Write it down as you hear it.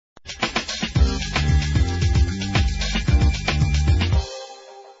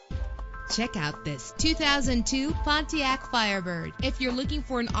Check out this 2002 Pontiac Firebird. If you're looking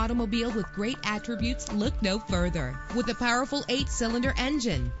for an automobile with great attributes, look no further. With a powerful 8-cylinder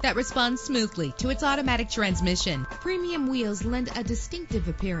engine that responds smoothly to its automatic transmission, premium wheels lend a distinctive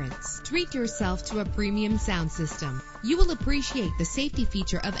appearance. Treat yourself to a premium sound system. You will appreciate the safety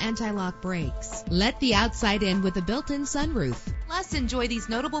feature of anti-lock brakes. Let the outside in with a built-in sunroof. Plus, enjoy these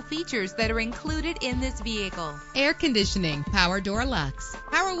notable features that are included in this vehicle: air conditioning, power door locks,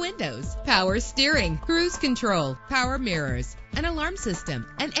 power windows, power steering, cruise control, power mirrors, an alarm system,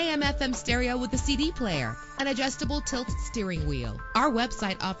 an AM/FM stereo with a CD player, an adjustable tilt steering wheel. Our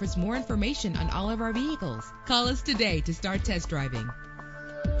website offers more information on all of our vehicles. Call us today to start test driving.